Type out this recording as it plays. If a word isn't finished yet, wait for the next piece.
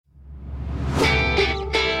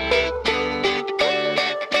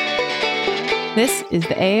This is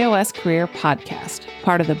the AAOS Career Podcast,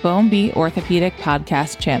 part of the Bone Beat Orthopedic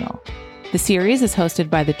Podcast channel. The series is hosted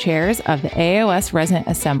by the chairs of the AAOS Resident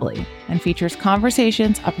Assembly and features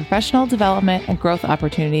conversations of professional development and growth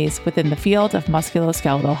opportunities within the field of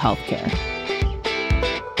musculoskeletal healthcare.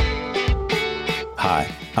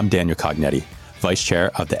 Hi, I'm Daniel Cognetti, Vice Chair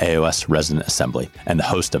of the AAOS Resident Assembly and the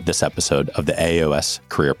host of this episode of the AAOS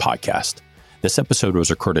Career Podcast. This episode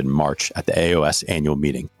was recorded in March at the AAOS annual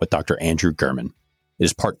meeting with Dr. Andrew Gurman. It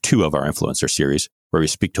is part 2 of our influencer series, where we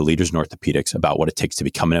speak to leaders in orthopedics about what it takes to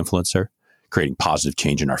become an influencer, creating positive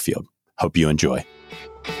change in our field. Hope you enjoy.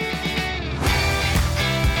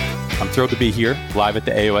 I'm thrilled to be here live at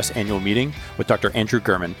the AAOS annual meeting with Dr. Andrew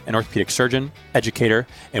Gurman, an orthopedic surgeon, educator,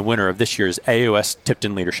 and winner of this year's AAOS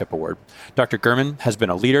Tipton Leadership Award. Dr. Gurman has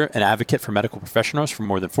been a leader and advocate for medical professionals for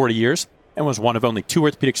more than 40 years and was one of only 2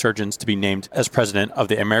 orthopedic surgeons to be named as president of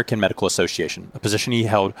the American Medical Association, a position he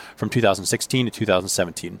held from 2016 to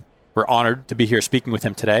 2017. We're honored to be here speaking with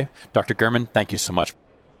him today. Dr. Gurman, thank you so much.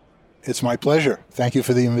 It's my pleasure. Thank you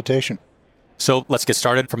for the invitation. So let's get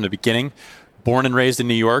started from the beginning. Born and raised in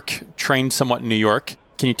New York, trained somewhat in New York.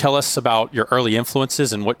 Can you tell us about your early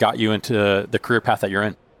influences and what got you into the career path that you're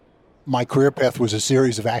in? My career path was a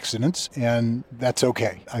series of accidents, and that's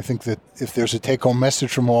okay. I think that if there's a take-home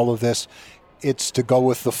message from all of this, it's to go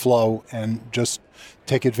with the flow and just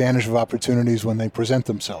take advantage of opportunities when they present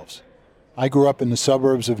themselves. I grew up in the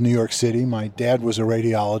suburbs of New York City. My dad was a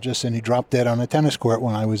radiologist, and he dropped dead on a tennis court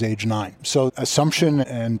when I was age 9. So assumption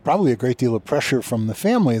and probably a great deal of pressure from the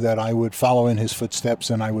family that I would follow in his footsteps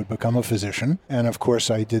and I would become a physician. And of course,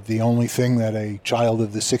 I did the only thing that a child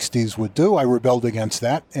of the 60s would do. I rebelled against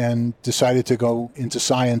that and decided to go into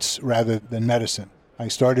science rather than medicine. I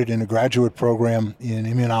started in a graduate program in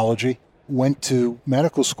immunology. Went to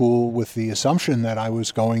medical school with the assumption that I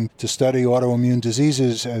was going to study autoimmune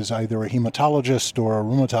diseases as either a hematologist or a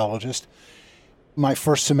rheumatologist. My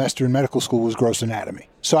first semester in medical school was gross anatomy.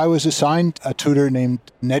 So I was assigned a tutor named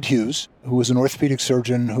Ned Hughes, who was an orthopedic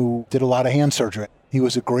surgeon who did a lot of hand surgery. He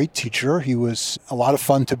was a great teacher. He was a lot of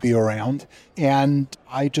fun to be around. And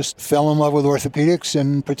I just fell in love with orthopedics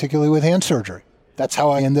and particularly with hand surgery. That's how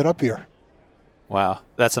I ended up here. Wow,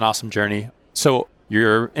 that's an awesome journey. So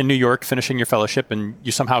you're in New York finishing your fellowship and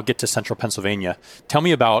you somehow get to central Pennsylvania. Tell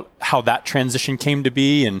me about how that transition came to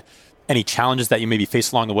be and any challenges that you maybe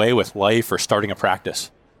faced along the way with life or starting a practice.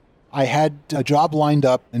 I had a job lined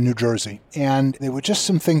up in New Jersey, and there were just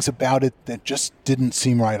some things about it that just didn't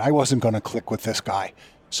seem right. I wasn't going to click with this guy.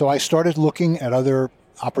 So I started looking at other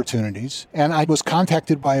opportunities, and I was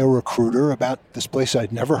contacted by a recruiter about this place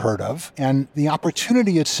I'd never heard of, and the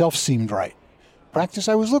opportunity itself seemed right. Practice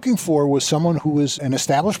I was looking for was someone who was an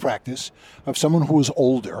established practice of someone who was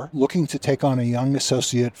older, looking to take on a young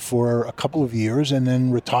associate for a couple of years and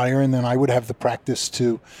then retire, and then I would have the practice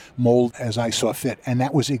to mold as I saw fit. And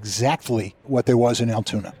that was exactly what there was in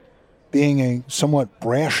Altoona. Being a somewhat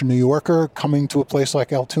brash New Yorker coming to a place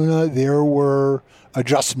like Altoona, there were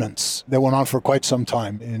adjustments that went on for quite some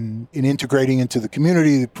time in integrating into the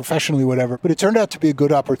community, professionally, whatever. But it turned out to be a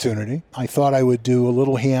good opportunity. I thought I would do a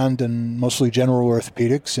little hand and mostly general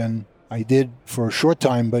orthopedics, and I did for a short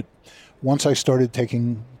time. But once I started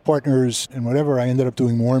taking partners and whatever, I ended up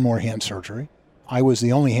doing more and more hand surgery. I was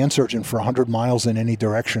the only hand surgeon for 100 miles in any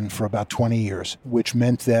direction for about 20 years, which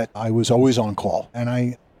meant that I was always on call. And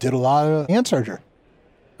I did a lot of hand surgery.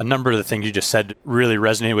 A number of the things you just said really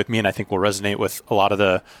resonated with me, and I think will resonate with a lot of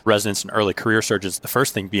the residents and early career surgeons. The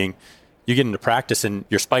first thing being, you get into practice and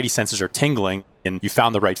your spidey senses are tingling and you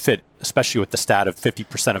found the right fit, especially with the stat of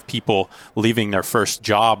 50% of people leaving their first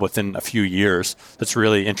job within a few years. That's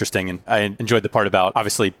really interesting. And I enjoyed the part about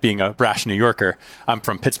obviously being a brash New Yorker. I'm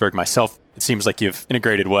from Pittsburgh myself. It seems like you've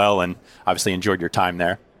integrated well and obviously enjoyed your time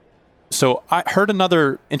there. So I heard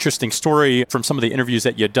another interesting story from some of the interviews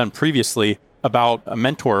that you had done previously about a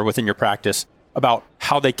mentor within your practice, about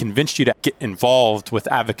how they convinced you to get involved with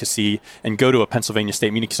advocacy and go to a Pennsylvania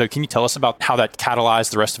state meeting. So can you tell us about how that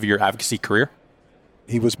catalyzed the rest of your advocacy career?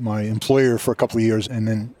 He was my employer for a couple of years and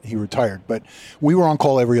then he retired. But we were on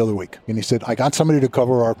call every other week. And he said, I got somebody to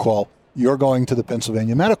cover our call. You're going to the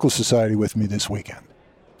Pennsylvania Medical Society with me this weekend.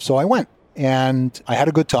 So I went. And I had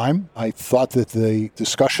a good time. I thought that the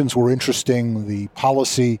discussions were interesting. The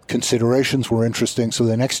policy considerations were interesting. So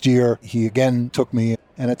the next year, he again took me.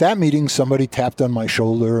 And at that meeting, somebody tapped on my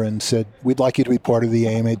shoulder and said, we'd like you to be part of the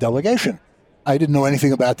AMA delegation. I didn't know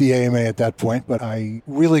anything about the AMA at that point, but I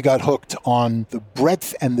really got hooked on the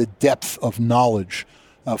breadth and the depth of knowledge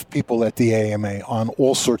of people at the AMA on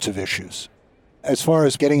all sorts of issues. As far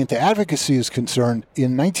as getting into advocacy is concerned,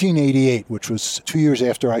 in 1988, which was 2 years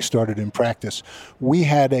after I started in practice, we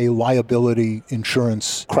had a liability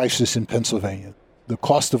insurance crisis in Pennsylvania. The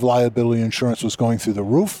cost of liability insurance was going through the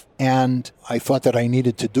roof, and I thought that I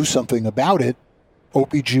needed to do something about it.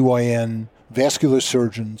 OBGYN, vascular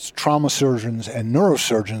surgeons, trauma surgeons, and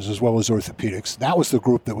neurosurgeons, as well as orthopedics. That was the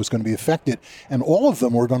group that was going to be affected, and all of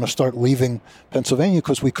them were going to start leaving Pennsylvania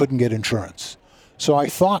because we couldn't get insurance. So I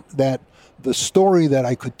thought that the story that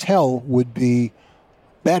I could tell would be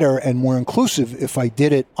better and more inclusive if I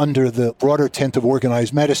did it under the broader tent of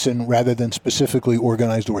organized medicine rather than specifically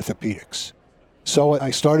organized orthopedics. So I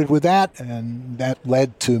started with that, and that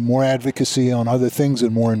led to more advocacy on other things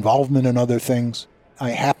and more involvement in other things. I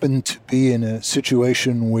happened to be in a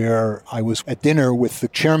situation where I was at dinner with the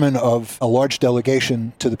chairman of a large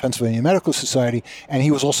delegation to the Pennsylvania Medical Society, and he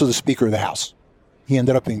was also the Speaker of the House. He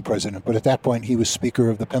ended up being president, but at that point he was Speaker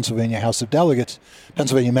of the Pennsylvania House of Delegates,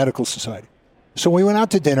 Pennsylvania Medical Society. So we went out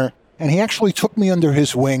to dinner, and he actually took me under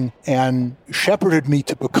his wing and shepherded me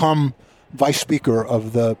to become Vice Speaker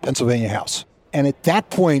of the Pennsylvania House. And at that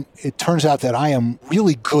point, it turns out that I am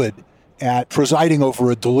really good at presiding over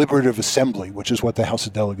a deliberative assembly, which is what the House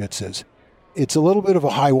of Delegates is. It's a little bit of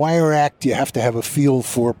a high wire act. You have to have a feel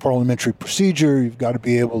for parliamentary procedure. You've got to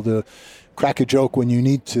be able to crack a joke when you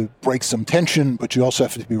need to break some tension, but you also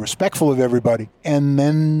have to be respectful of everybody. And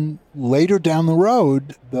then later down the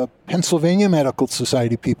road, the Pennsylvania Medical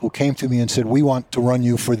Society people came to me and said, we want to run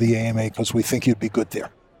you for the AMA because we think you'd be good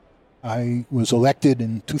there. I was elected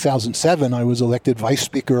in 2007. I was elected Vice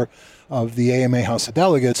Speaker of the AMA House of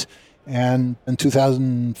Delegates. And in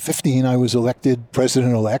 2015, I was elected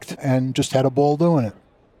President-elect and just had a ball doing it.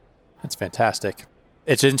 That's fantastic.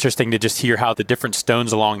 It's interesting to just hear how the different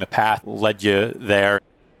stones along the path led you there.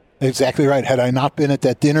 Exactly right. Had I not been at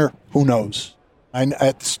that dinner, who knows?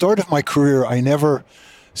 At the start of my career, I never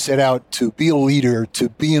set out to be a leader, to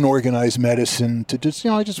be in organized medicine, to just,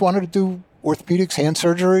 I just wanted to do orthopedics, hand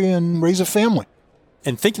surgery, and raise a family.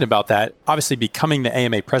 And thinking about that, obviously becoming the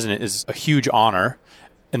AMA president is a huge honor.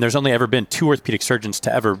 And there's only ever been 2 orthopedic surgeons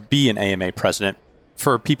to ever be an AMA president.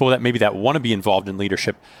 For people that maybe that want to be involved in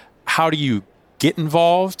leadership, how do you get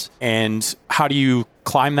involved and how do you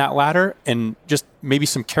climb that ladder? And just maybe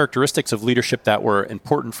some characteristics of leadership that were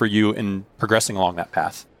important for you in progressing along that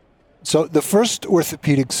path. So the first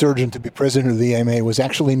orthopedic surgeon to be president of the AMA was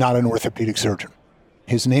actually not an orthopedic surgeon.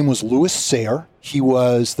 His name was Louis Sayre. He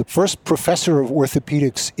was the first professor of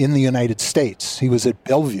orthopedics in the United States. He was at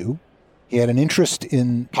Bellevue. He had an interest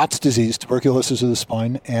in Pott's disease, tuberculosis of the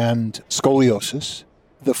spine, and scoliosis.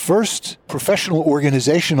 The first professional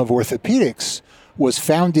organization of orthopedics was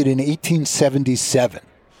founded in 1877.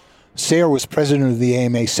 Sayre was president of the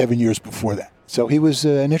AMA 7 years before that. So he was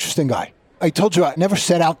an interesting guy. I told you I never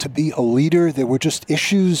set out to be a leader. There were just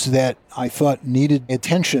issues that I thought needed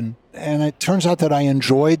attention. And it turns out that I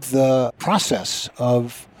enjoyed the process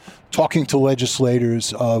of talking to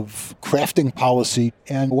legislators, of crafting policy,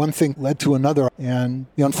 and one thing led to another. And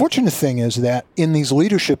the unfortunate thing is that in these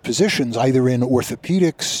leadership positions, either in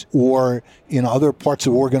orthopedics or in other parts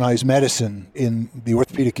of organized medicine, in the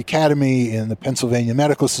Orthopedic Academy, in the Pennsylvania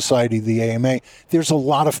Medical Society, the AMA, there's a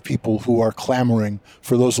lot of people who are clamoring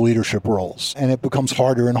for those leadership roles. And it becomes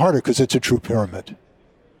harder and harder because it's a true pyramid.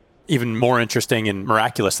 Even more interesting and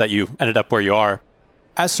miraculous that you ended up where you are.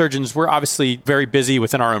 As surgeons, we're obviously very busy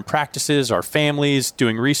within our own practices, our families,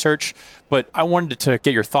 doing research, but I wanted to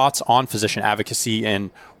get your thoughts on physician advocacy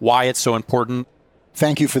and why it's so important.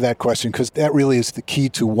 Thank you for that question, because that really is the key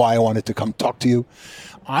to why I wanted to come talk to you.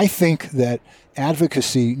 I think that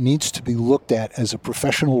advocacy needs to be looked at as a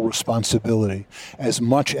professional responsibility as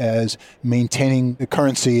much as maintaining the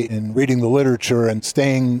currency and reading the literature and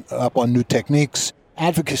staying up on new techniques.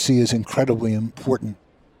 Advocacy is incredibly important.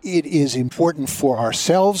 It is important for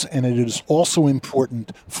ourselves, and it is also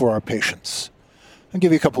important for our patients. I'll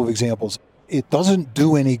give you a couple of examples. It doesn't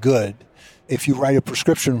do any good if you write a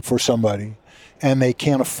prescription for somebody and they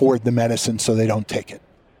can't afford the medicine, so they don't take it.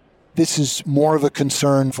 This is more of a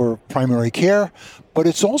concern for primary care, but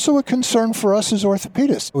it's also a concern for us as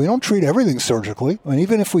orthopedists. We don't treat everything surgically, and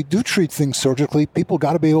even if we do treat things surgically, people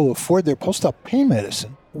got to be able to afford their post-op pain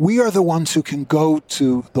medicine. We are the ones who can go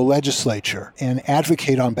to the legislature and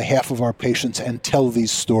advocate on behalf of our patients and tell these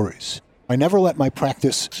stories. I never let my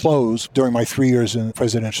practice close during my 3 years in the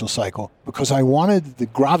presidential cycle because I wanted the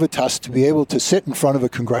gravitas to be able to sit in front of a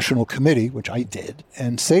congressional committee, which I did,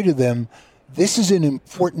 and say to them, this is an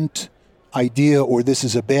important idea or this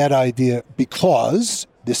is a bad idea because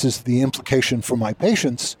this is the implication for my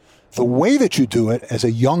patients. The way that you do it as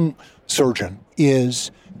a young surgeon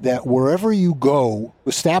is that wherever you go,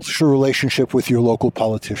 establish a relationship with your local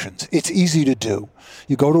politicians. It's easy to do.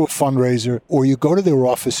 You go to a fundraiser or you go to their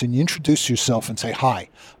office and you introduce yourself and say, "Hi,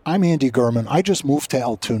 I'm Andy Gurman. I just moved to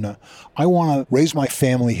Altoona. I want to raise my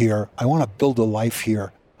family here. I want to build a life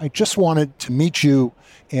here. I just wanted to meet you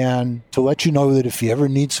and to let you know that if you ever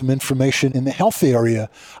need some information in the health area,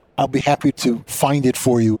 I'll be happy to find it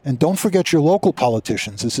for you. And don't forget your local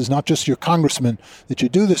politicians. This is not just your congressman that you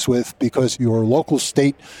do this with, because your local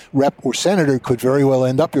state rep or senator could very well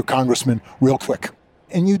end up your congressman real quick."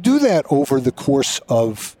 And you do that over the course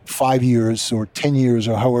of 5 years or 10 years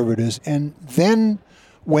or however it is. And then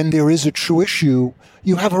when there is a true issue,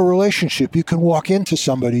 you have a relationship. You can walk into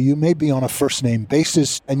somebody, you may be on a first name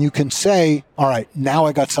basis, and you can say, "All right, now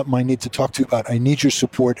I got something I need to talk to you about. I need your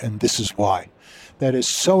support, and this is why." That is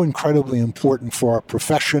so incredibly important for our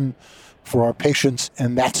profession, for our patients,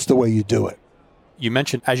 and that's the way you do it. You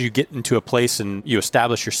mentioned as you get into a place and you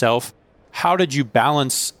establish yourself, how did you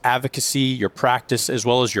balance advocacy, your practice, as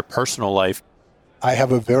well as your personal life? I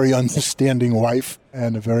have a very understanding wife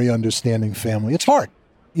and a very understanding family. It's hard.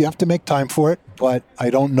 You have to make time for it, but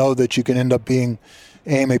I don't know that you can end up being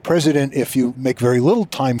AMA president if you make very little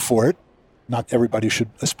time for it. Not everybody should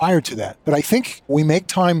aspire to that. But I think we make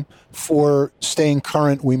time for staying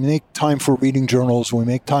current. We make time for reading journals. We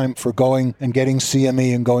make time for going and getting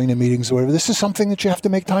CME and going to meetings or whatever. This is something that you have to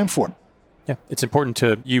make time for. Yeah, it's important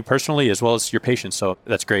to you personally as well as your patients. So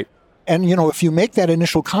that's great. And, if you make that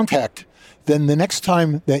initial contact, then the next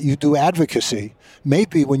time that you do advocacy,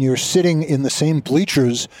 maybe when you're sitting in the same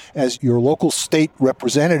bleachers as your local state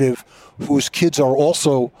representative whose kids are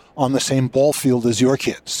also on the same ball field as your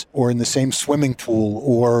kids, or in the same swimming pool,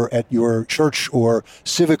 or at your church or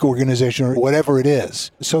civic organization, or whatever it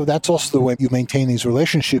is. So that's also the way you maintain these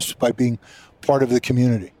relationships, by being part of the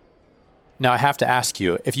community. Now, I have to ask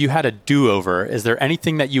you, if you had a do-over, is there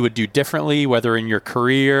anything that you would do differently, whether in your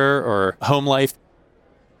career or home life?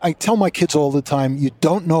 I tell my kids all the time, you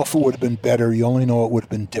don't know if it would have been better. You only know it would have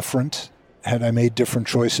been different had I made different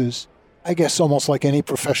choices. I guess almost like any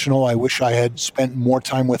professional, I wish I had spent more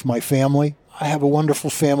time with my family. I have a wonderful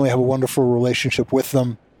family. I have a wonderful relationship with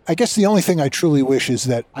them. I guess the only thing I truly wish is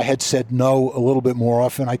that I had said no a little bit more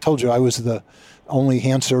often. I told you I was the only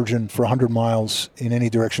hand surgeon for 100 miles in any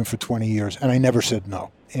direction for 20 years, and I never said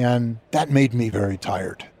no. And that made me very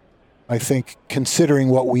tired. I think considering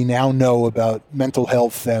what we now know about mental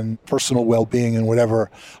health and personal well-being and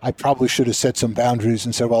whatever, I probably should have set some boundaries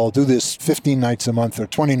and said, well, I'll do this 15 nights a month or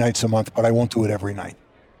 20 nights a month, but I won't do it every night.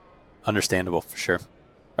 Understandable, for sure.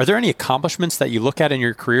 Are there any accomplishments that you look at in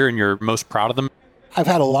your career and you're most proud of them? I've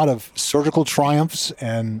had a lot of surgical triumphs,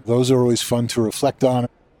 and those are always fun to reflect on.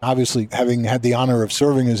 Obviously, having had the honor of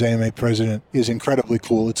serving as AMA president is incredibly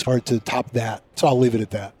cool. It's hard to top that, so I'll leave it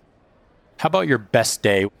at that. How about your best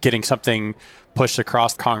day, getting something pushed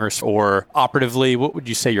across Congress, or operatively, what would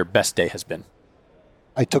you say your best day has been?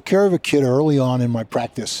 I took care of a kid early on in my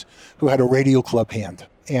practice who had a radial club hand.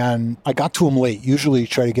 And I got to him late. Usually you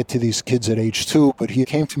try to get to these kids at age 2, but he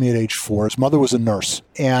came to me at age 4. His mother was a nurse.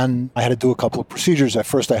 And I had to do a couple of procedures. At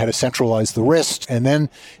first I had to centralize the wrist. And then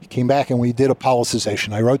he came back and we did a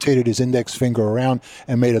pollicization. I rotated his index finger around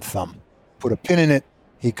and made a thumb. Put a pin in it.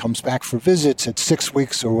 He comes back for visits at 6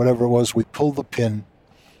 weeks or whatever it was. We pull the pin.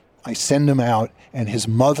 I send him out. And his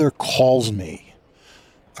mother calls me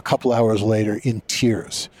a couple hours later in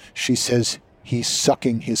tears. She says, he's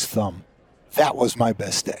sucking his thumb. That was my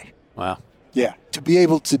best day. Wow. Yeah. To be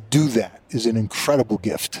able to do that is an incredible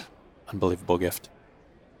gift. Unbelievable gift.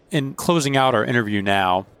 In closing out our interview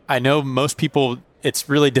now, I know most people, it's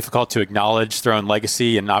really difficult to acknowledge their own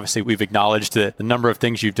legacy. And obviously we've acknowledged the number of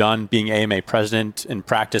things you've done, being AMA president in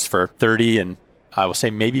practice for 30 and I will say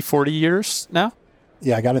maybe 40 years now.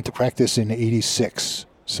 Yeah, I got into practice in 86.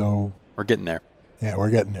 So we're getting there. Yeah, we're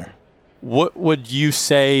getting there. What would you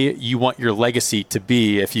say you want your legacy to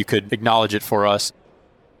be if you could acknowledge it for us?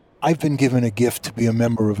 I've been given a gift to be a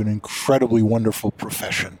member of an incredibly wonderful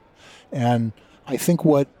profession. And I think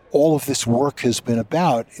what all of this work has been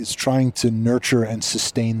about is trying to nurture and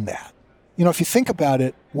sustain that. You know, if you think about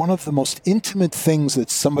it, one of the most intimate things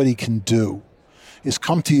that somebody can do is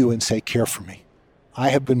come to you and say, care for me. I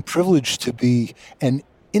have been privileged to be an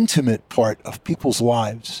intimate part of people's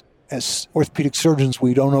lives. As orthopedic surgeons,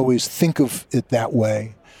 we don't always think of it that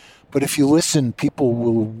way. But if you listen, people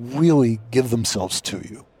will really give themselves to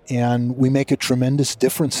you. And we make a tremendous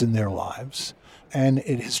difference in their lives. And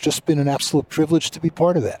it has just been an absolute privilege to be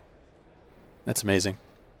part of that. That's amazing.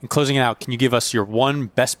 In closing it out, can you give us your one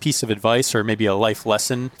best piece of advice or maybe a life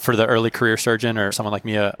lesson for the early career surgeon or someone like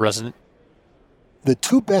me, a resident? The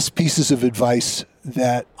two best pieces of advice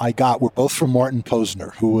that I got were both from Martin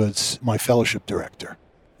Posner, who was my fellowship director.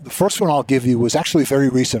 The first one I'll give you was actually very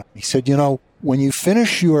recent. He said, when you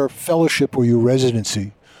finish your fellowship or your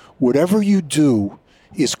residency, whatever you do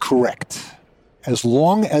is correct, as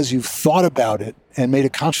long as you've thought about it and made a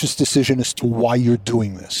conscious decision as to why you're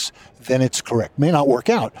doing this, then it's correct. May not work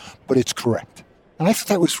out, but it's correct. And I thought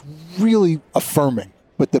that was really affirming.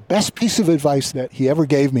 But the best piece of advice that he ever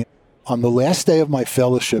gave me, on the last day of my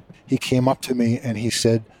fellowship, he came up to me and he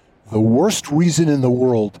said, the worst reason in the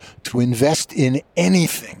world to invest in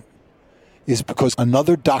anything is because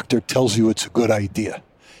another doctor tells you it's a good idea.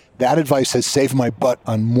 That advice has saved my butt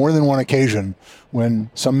on more than one occasion when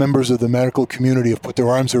some members of the medical community have put their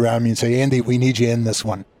arms around me and say, Andy, we need you in this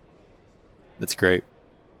one. That's great.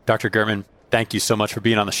 Dr. German, thank you so much for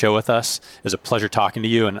being on the show with us. It was a pleasure talking to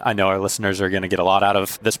you, and I know our listeners are going to get a lot out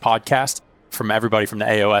of this podcast. From everybody from the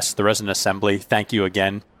AOS, the Resident Assembly, thank you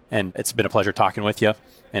again, and it's been a pleasure talking with you,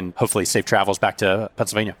 and hopefully safe travels back to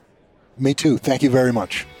Pennsylvania. Me too. Thank you very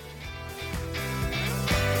much.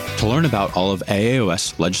 To learn about all of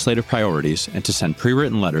AAOS legislative priorities and to send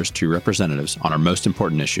pre-written letters to your representatives on our most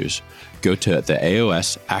important issues, go to the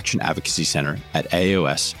AAOS Action Advocacy Center at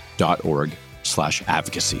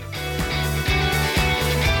aos.org/advocacy.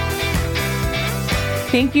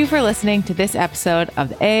 Thank you for listening to this episode of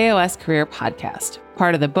the AAOS Career Podcast,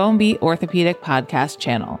 part of the Bone Beat Orthopedic Podcast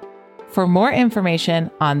channel. For more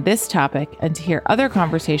information on this topic and to hear other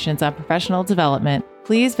conversations on professional development,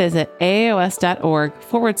 please visit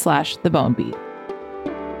aos.org/thebonebeat.